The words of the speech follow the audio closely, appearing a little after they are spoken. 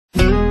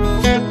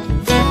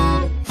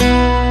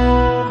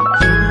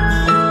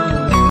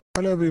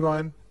Hello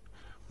everyone,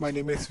 my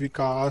name is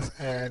Vikas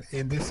and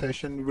in this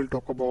session we will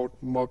talk about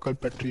Merkle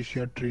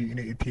Patricia tree in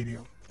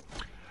Ethereum.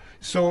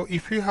 So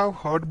if you have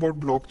heard about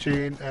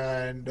blockchain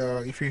and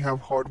if you have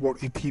heard about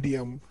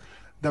Ethereum,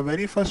 the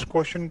very first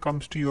question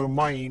comes to your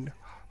mind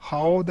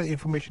how the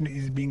information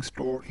is being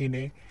stored in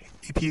a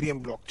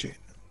Ethereum blockchain.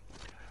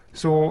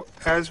 So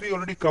as we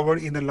already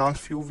covered in the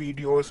last few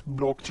videos,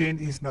 blockchain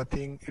is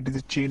nothing, it is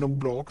a chain of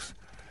blocks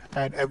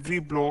and every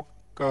block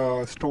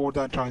store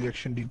the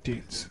transaction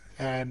details.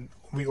 And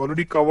we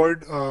already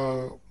covered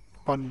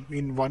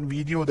in one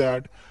video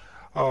that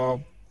uh,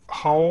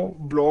 how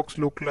blocks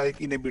look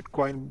like in a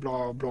Bitcoin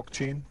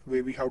blockchain,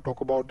 where we have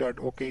talked about that.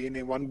 Okay, in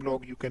a one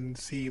block you can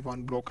see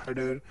one block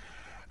header,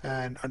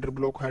 and under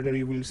block header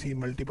you will see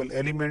multiple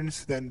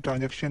elements. Then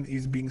transaction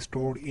is being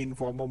stored in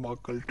form of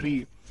Merkle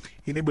tree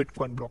in a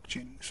Bitcoin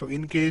blockchain. So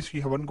in case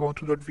you haven't gone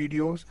through that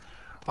videos,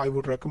 I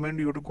would recommend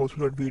you to go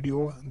through that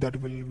video. That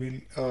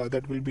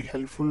will be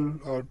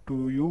helpful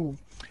to you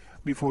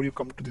before you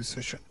come to this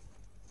session.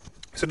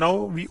 So now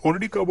we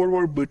already covered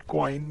about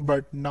Bitcoin,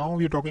 but now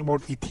we're talking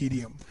about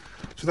Ethereum.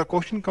 So the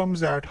question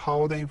comes at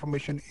how the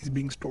information is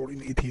being stored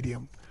in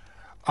Ethereum.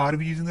 Are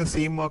we using the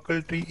same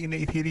Merkle tree in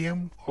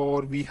Ethereum,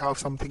 or we have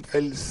something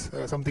else,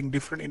 something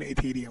different in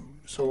Ethereum?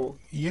 So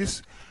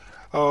yes,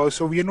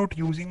 so we are not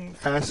using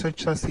as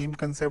such the same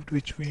concept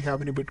which we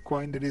have in a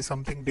Bitcoin. There is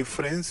something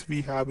difference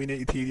we have in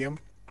a Ethereum.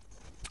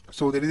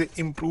 So there is an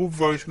improved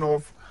version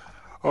of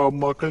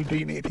Merkle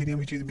tree in Ethereum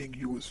which is being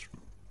used.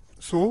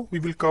 So we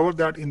will cover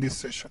that in this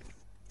session.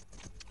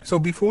 So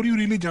before you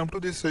really jump to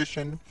this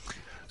session,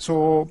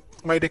 so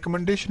my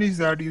recommendation is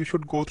that you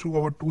should go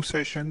through our two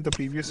sessions, the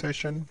previous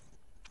session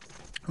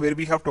where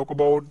we have talked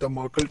about the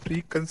Merkle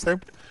tree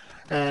concept,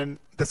 and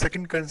the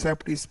second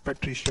concept is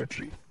Patricia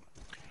tree.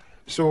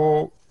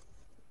 So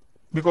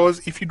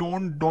because if you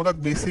don't know the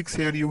basics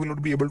here, you will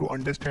not be able to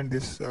understand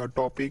this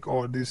topic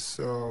or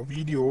this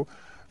video.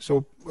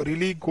 So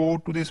really go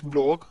to this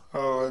blog,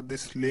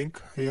 this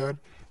link here,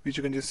 which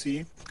you can just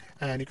see,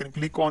 and you can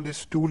click on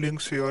these two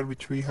links here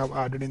which we have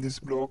added in this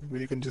blog,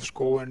 where you can just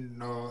go and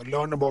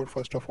learn about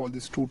first of all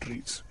these two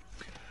trees.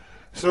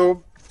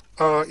 So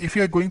if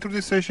you are going through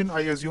this session, I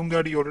assume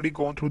that you already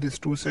gone through these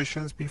two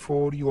sessions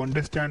before you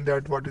understand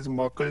that what is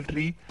Merkle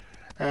tree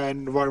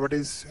and what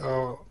is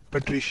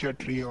Patricia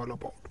tree all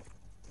about.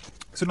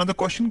 So now the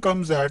question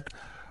comes at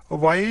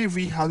why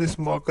we have this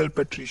Merkle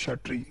Patricia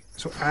tree.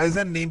 So as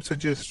the name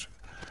suggests,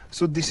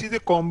 so this is a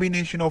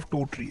combination of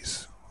two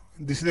trees.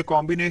 This is a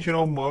combination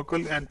of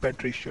Merkle and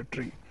Patricia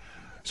tree.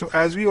 So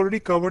as we already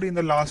covered in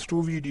the last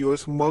two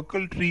videos,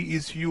 Merkle tree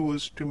is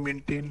used to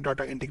maintain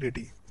data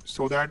integrity,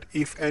 so that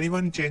if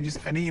anyone changes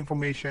any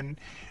information,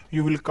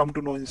 you will come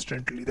to know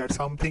instantly that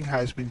something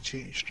has been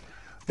changed.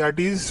 That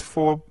is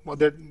for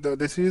that.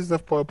 This is the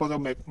purpose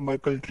of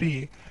Merkle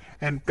tree,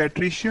 and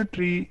Patricia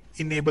tree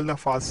enable the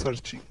fast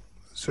searching.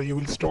 So you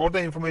will store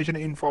the information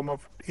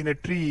in a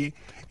tree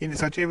in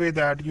such a way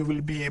that you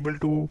will be able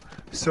to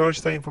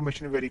search the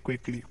information very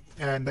quickly,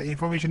 and the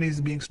information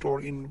is being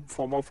stored in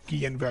form of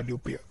key and value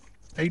pair,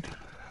 right?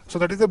 So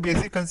that is the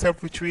basic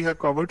concept which we have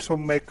covered. So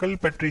Merkle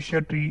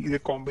Patricia tree is a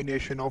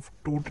combination of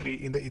two tree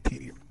in the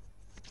Ethereum.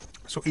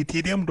 So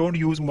Ethereum don't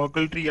use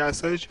Merkle tree as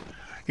such,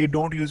 it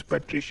don't use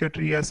Patricia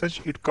tree as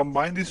such. It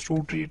combines these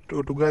two trees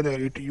together.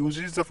 It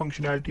uses the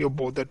functionality of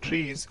both the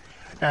trees,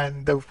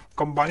 and the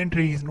combined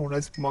tree is known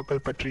as Merkle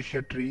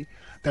Patricia tree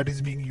that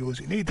is being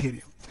used in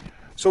Ethereum.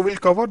 So we'll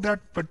cover that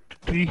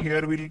tree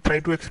here. We'll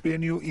try to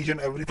explain you each and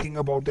everything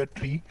about that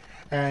tree,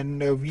 and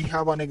we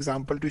have an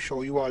example to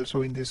show you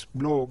also in this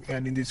blog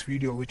and in this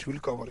video which we'll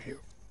cover here.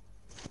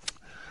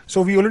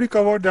 So we already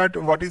covered that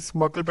what is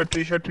Merkle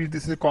Patricia tree.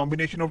 This is a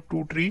combination of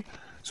two tree.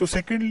 So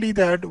secondly,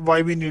 that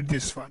why we need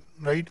this one,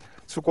 right?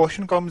 So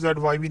question comes that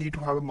why we need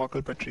to have a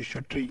Merkle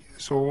Patricia tree.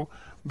 So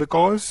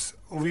because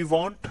we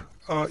want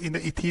in the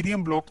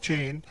Ethereum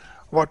blockchain,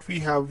 what we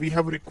have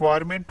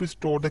requirement to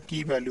store the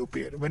key value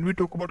pair. When we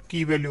talk about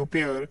key value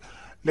pair,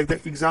 like the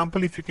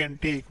example if you can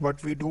take,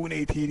 what we do in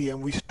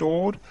Ethereum, we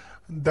store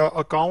the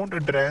account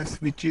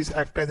address which is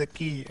act as a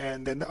key,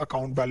 and then the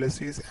account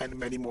balances and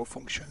many more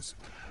functions.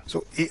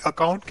 So a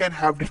account can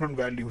have different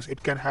values.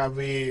 It can have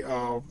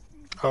a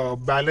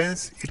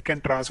balance, it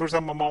can transfer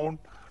some amount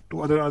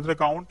to other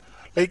account,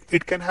 like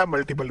it can have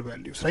multiple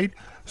values, right?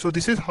 So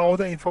this is how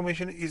the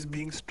information is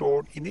being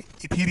stored in a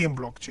Ethereum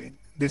blockchain.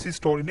 This is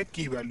stored in a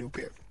key value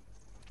pair,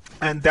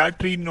 and that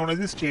tree known as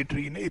a state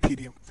tree in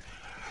Ethereum.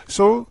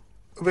 So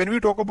when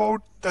we talk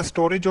about the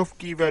storage of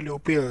key value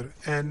pair,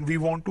 and we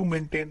want to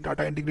maintain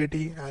data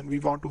integrity and we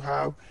want to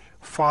have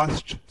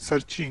fast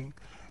searching,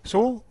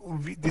 so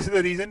this is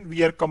the reason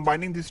we are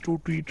combining these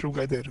two trees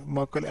together,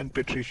 Merkle and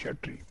Patricia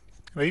tree,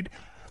 right?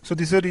 So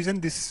this is the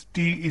reason this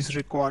tree is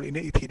required in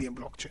a Ethereum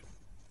blockchain.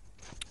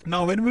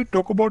 Now when we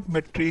talk about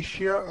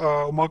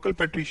Merkle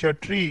Patricia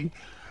tree,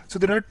 so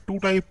there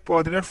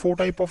are four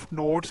type of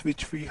nodes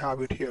which we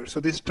have it here. So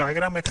this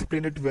diagram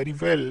explains it very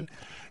well.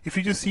 If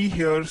you just see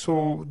here,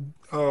 so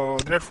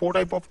there are four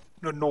type of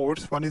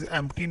nodes. One is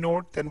empty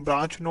node, then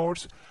branch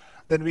nodes,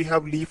 then we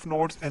have leaf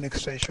nodes and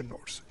extension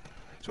nodes.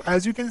 So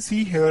as you can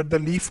see here, the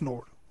leaf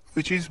node,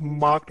 which is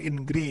marked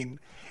in green,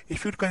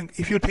 if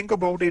you think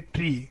about a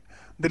tree,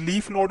 the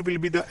leaf node will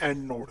be the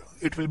end node.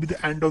 It will be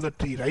the end of the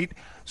tree, right?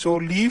 So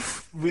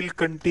leaf will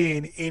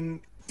contain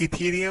in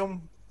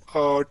Ethereum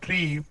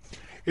tree,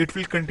 it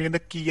will contain the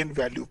key and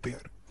value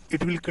pair.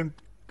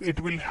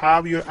 It will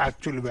have your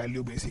actual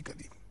value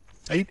basically,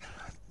 right?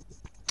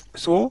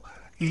 So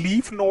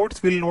leaf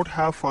nodes will not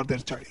have further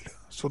child.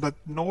 So the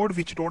node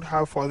which don't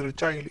have further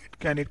child,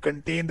 it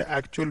contain the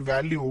actual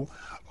value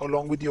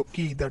along with your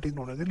key, that is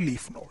known as a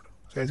leaf node.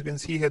 So as you can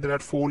see here, there are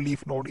 4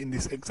 leaf node in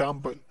this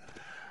example.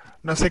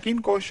 Now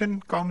second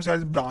question comes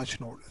as branch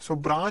node. So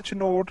branch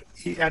node,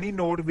 any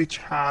node which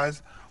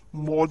has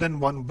more than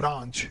one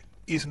branch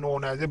is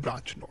known as a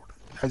branch node.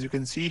 As you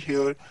can see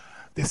here,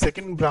 the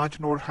second branch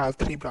node has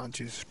 3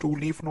 branches, 2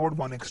 leaf node,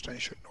 1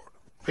 extension node,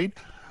 right?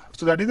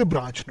 So that is a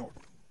branch node.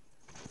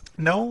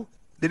 Now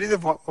there is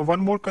one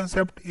more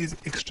concept is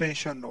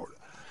extension node.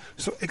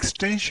 So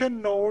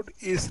extension node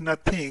is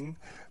nothing.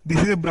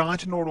 This is a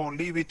branch node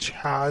only which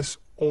has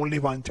only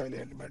one child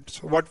element.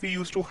 So what we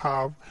used to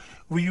have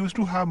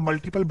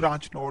multiple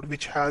branch node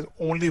which has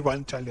only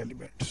one child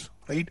element,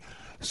 right?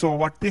 So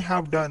what they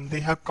have done, they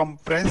have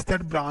compressed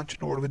that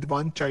branch node with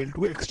one child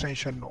to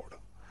extension node.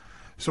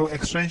 So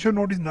extension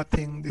node is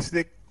nothing. This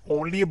is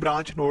only a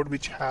branch node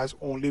which has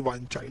only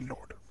one child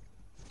node,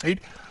 right?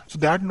 So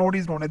that node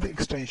is known as the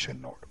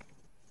extension node.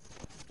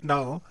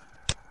 Now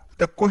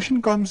the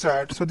question comes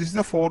at, so this is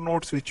the 4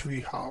 nodes which we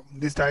have.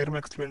 This diagram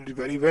explains it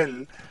very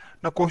well.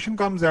 Now question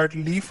comes that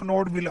leaf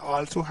node will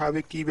also have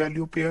a key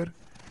value pair.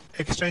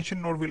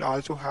 Extension node will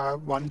also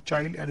have one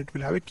child and it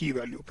will have a key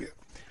value pair.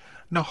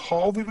 Now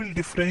how we will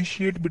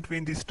differentiate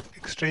between this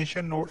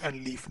extension node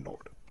and leaf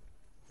node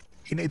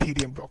in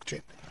Ethereum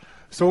blockchain?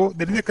 So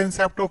there is a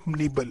concept of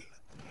nibble.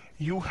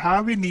 You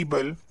have a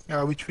nibble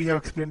which we have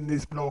explained in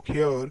this block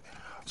here.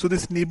 So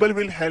this nibble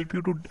will help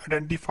you to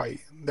identify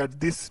that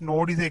this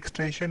node is an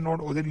extension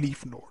node or the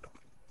leaf node.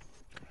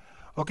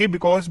 Okay,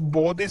 because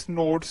both these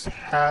nodes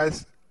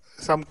has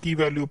some key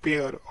value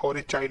pair or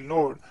a child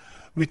node,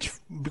 which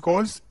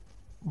because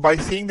by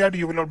seeing that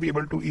you will not be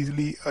able to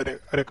easily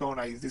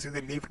recognize this is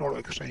a leaf node or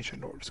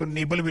extension node. So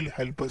nibble will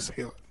help us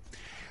here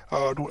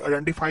to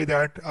identify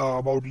that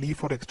about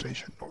leaf or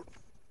extension node.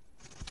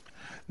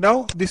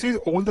 Now this is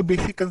all the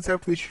basic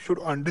concept which you should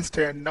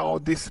understand. Now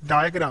this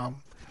diagram,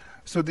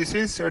 so this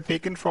is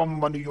taken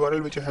from one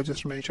URL which I have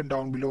just mentioned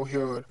down below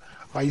here,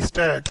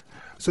 iStack.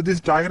 So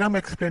this diagram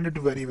explained it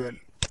very well.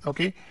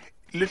 Okay,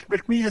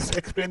 let me just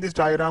explain this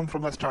diagram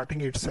from the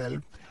starting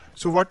itself.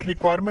 So what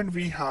requirement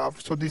we have,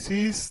 so this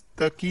is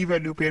the key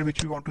value pair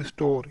which we want to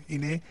store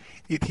in a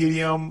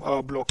Ethereum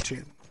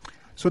blockchain.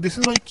 So this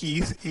is my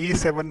keys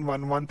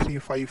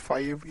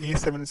A711355,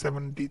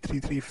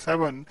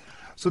 A77D337.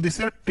 So this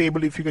is a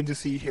table if you can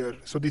just see here.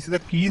 So this is the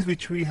keys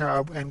which we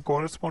have, and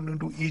corresponding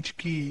to each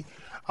key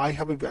I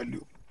have a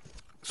value.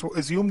 So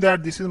assume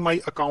that this is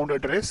my account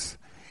address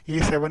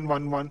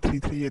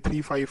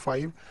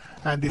A71133855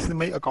 and this is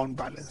my account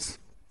balance.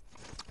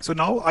 So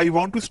now I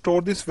want to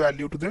store this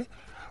value to the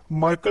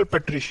Merkle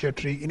Patricia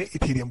tree in a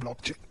Ethereum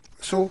blockchain.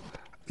 So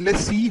let's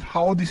see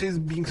how this is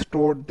being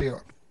stored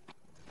there.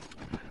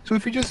 So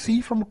if you just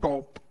see from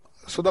top,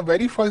 so the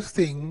very first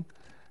thing,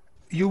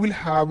 you will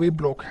have a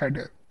block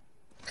header,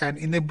 and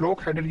in a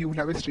block header you will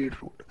have a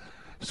state root.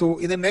 So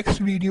in the next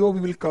video we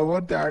will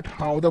cover that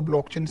how the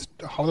block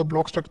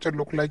structure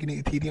look like in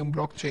a Ethereum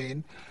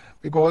blockchain,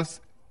 because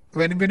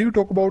when you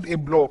talk about a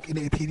block in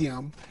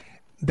Ethereum,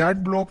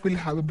 that block will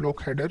have a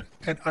block header,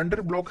 and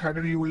under block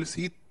header you will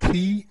see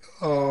 3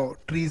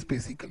 trees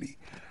basically,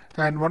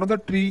 and one of the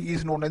tree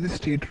is known as a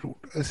state root,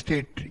 a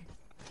state tree.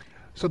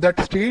 So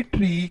that state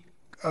tree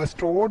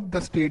stored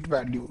the state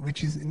value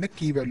which is in the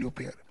key value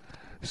pair.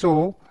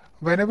 So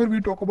whenever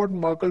we talk about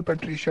Merkle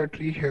Patricia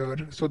tree here,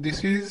 so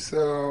this is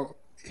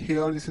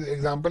here, this is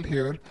example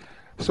here.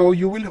 So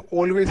you will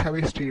always have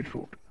a state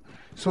root.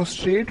 So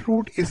state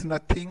root is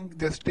nothing,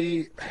 just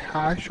a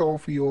hash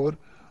of your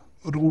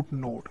root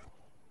node.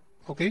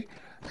 Okay,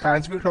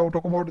 as we talk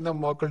about in the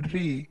Merkle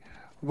tree,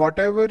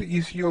 whatever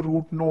is your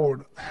root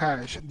node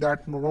hash,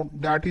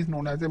 that is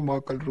known as a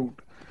Merkle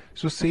root.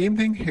 So same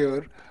thing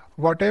here,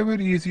 whatever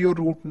is your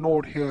root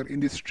node here in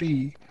this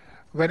tree,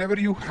 whenever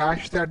you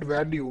hash that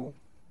value,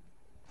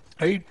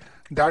 right,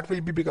 that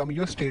will be become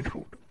your state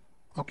root.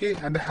 Okay,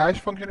 and the hash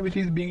function which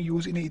is being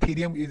used in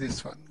Ethereum is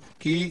this one,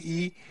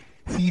 KECCAK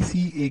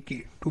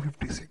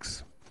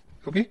 256.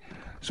 Okay,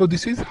 so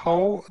this is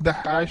how the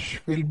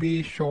hash will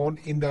be shown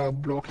in the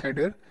block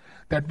header,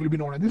 that will be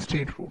known as the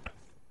state root.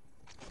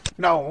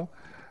 Now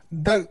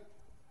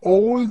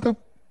all the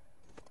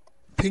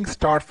things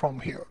start from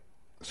here.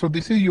 So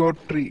this is your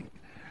tree.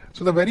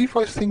 So the very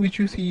first thing which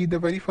you see, the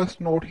very first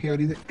node here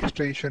is the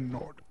extension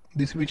node,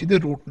 this which is the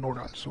root node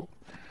also.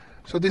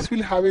 So this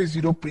will have a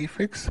 0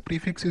 prefix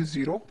is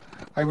 0.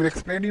 I will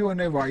explain to you in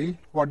a while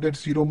what that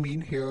 0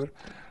 mean here.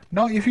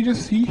 Now if you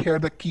just see here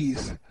the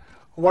keys,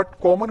 what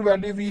common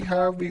value we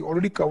have, we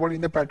already covered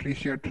in the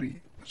Patricia tree.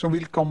 So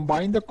we'll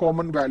combine the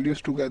common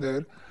values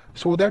together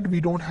so that we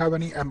don't have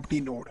any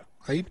empty node,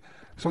 right?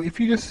 So if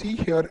you just see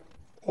here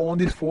on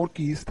these four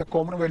keys, the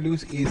common value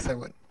is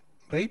A7,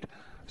 right?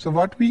 So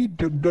what we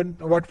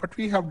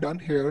have done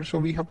here, so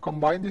we have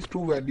combined these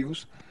two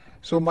values.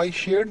 So my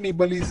shared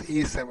nibble is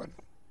A7,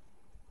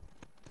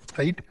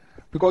 right?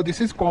 Because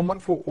this is common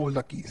for all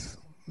the keys.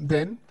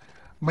 Then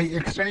my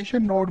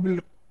extension node will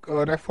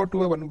refer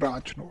to a one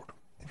branch node.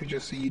 If you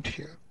just see it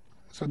here.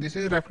 So this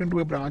is referring to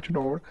a branch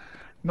node.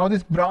 Now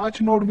this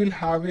branch node will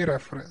have a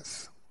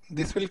reference.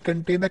 This will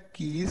contain the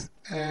keys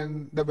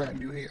and the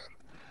value here.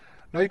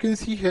 Now you can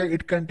see here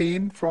it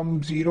contains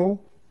from 0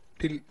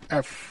 till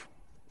F.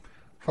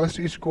 First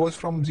it goes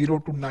from 0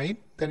 to 9,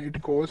 then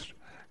it goes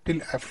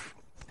till F.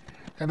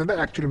 And then the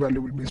actual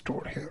value will be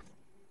stored here.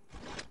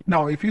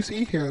 Now if you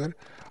see here,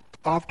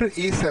 after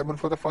A7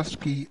 for the first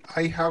key,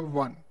 I have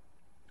 1.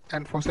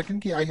 And for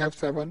second key, I have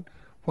 7.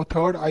 For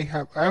third, I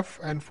have F.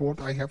 And fourth,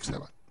 I have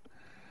 7.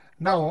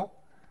 Now,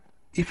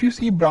 if you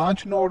see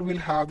branch node will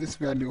have this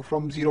value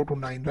from 0 to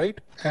 9, right?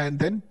 And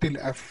then till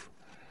F.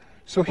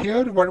 So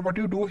here, what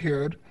you do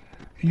here,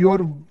 your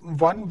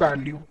one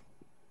value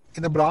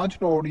in the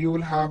branch node, you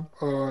will have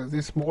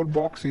these small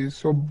boxes.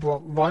 So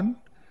 1,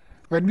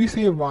 when we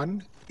say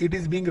 1, it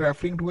is being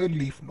referring to a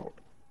leaf node,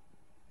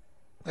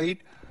 right?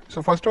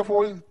 So first of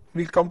all,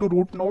 we come to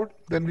root node,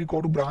 then we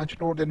go to branch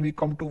node, then we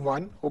come to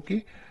 1,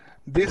 okay?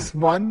 This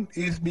 1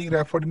 is being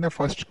referred in the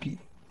first key.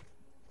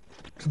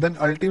 So then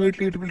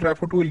ultimately it will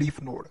refer to a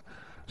leaf node.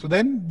 So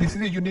then this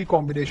is a unique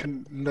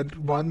combination,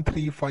 1,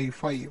 3, 5,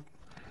 5.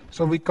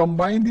 So we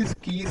combine these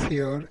keys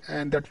here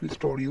and that will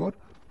store your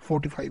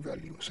 45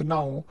 value. So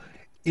now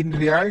in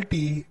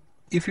reality,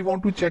 if you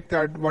want to check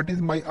that what is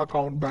my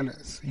account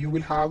balance, you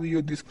will have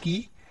this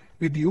key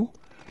with you.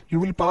 You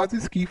will pass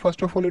this key.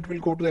 First of all, it will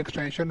go to the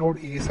extension node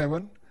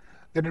A7.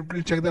 Then it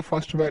will check the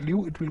first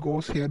value. It will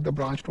go here, the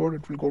branch node.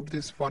 It will go to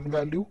this 1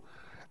 value.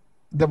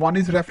 The 1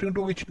 is referring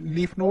to which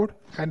leaf node,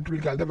 and it will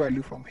get the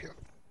value from here.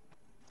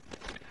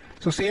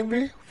 So same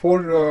way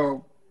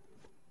for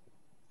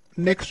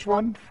next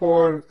one,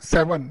 for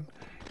 7,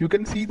 you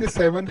can see the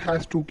 7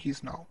 has 2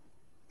 keys now.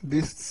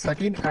 This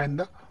second and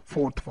the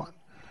fourth one.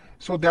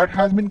 So that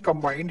has been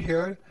combined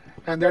here,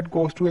 and that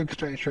goes to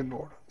extension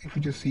node. If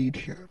you just see it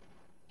here,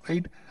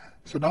 right?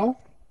 So now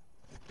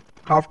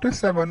after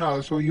 7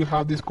 also you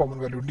have this common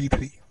value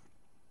D3,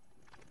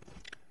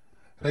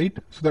 right?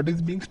 So that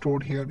is being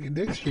stored here in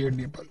the shared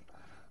nibble.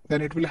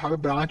 Then it will have a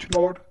branch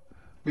node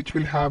which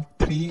will have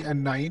 3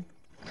 and 9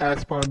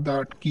 as per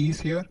the keys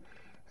here.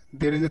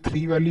 There is a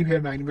 3 value here,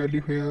 9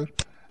 value here,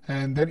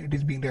 and then it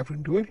is being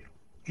referring to a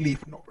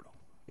leaf node.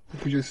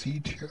 If you just see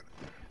it here.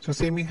 So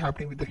same is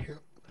happening with the here.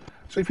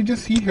 So if you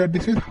just see here,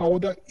 this is how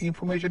the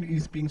information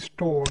is being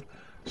stored.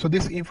 So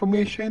this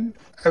information,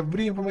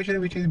 every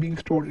information which is being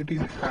stored, it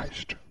is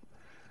hashed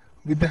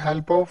with the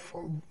help of,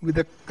 with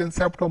the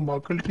concept of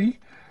Merkle tree,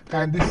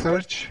 and this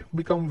search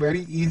become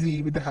very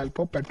easy with the help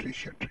of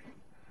Patricia tree.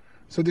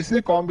 So this is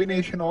a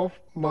combination of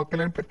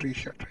Merkle and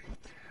Patricia tree.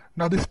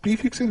 Now this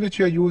prefixes which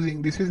you are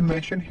using, this is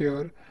mentioned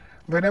here.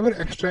 Whenever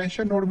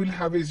extension node will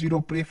have a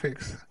 0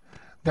 prefix,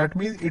 that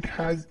means it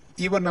has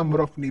even number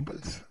of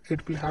nibbles.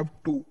 It will have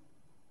 2,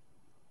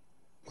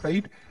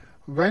 right?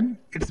 When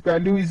its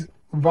value is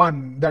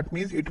 1, that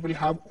means it will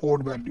have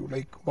odd value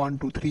like 1,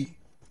 2, 3.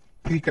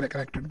 3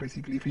 character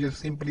basically, if you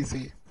just simply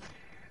say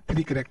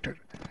 3 character.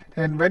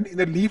 And when in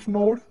the leaf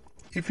node,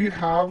 if you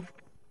have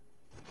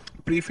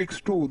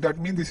prefix 2, that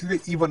means this is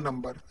an even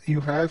number.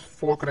 You have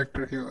 4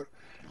 character here.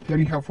 Here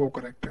you have 4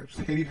 characters.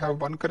 Here you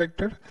have 1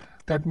 character.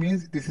 That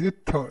means this is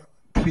a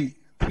 3.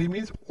 3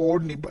 means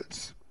odd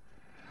nibbles.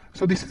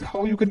 So this is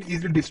how you can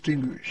easily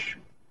distinguish.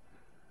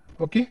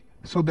 Okay.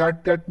 So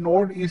that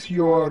node is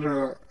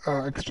your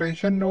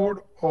extension node,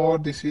 or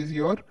this is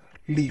your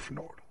leaf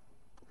node.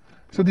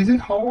 So this is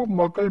how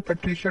Merkle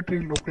Patricia tree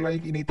look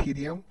like in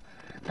Ethereum,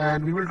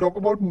 and we will talk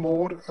about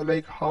more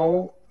like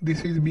how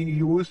this is being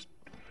used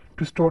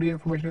to store your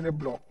information in a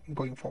block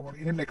going forward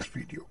in the next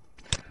video.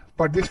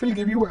 But this will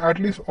give you at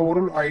least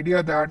overall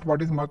idea that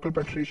what is Merkle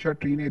Patricia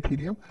tree in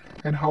Ethereum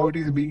and how it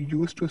is being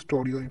used to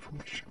store your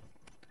information.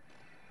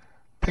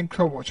 Thanks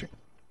for watching.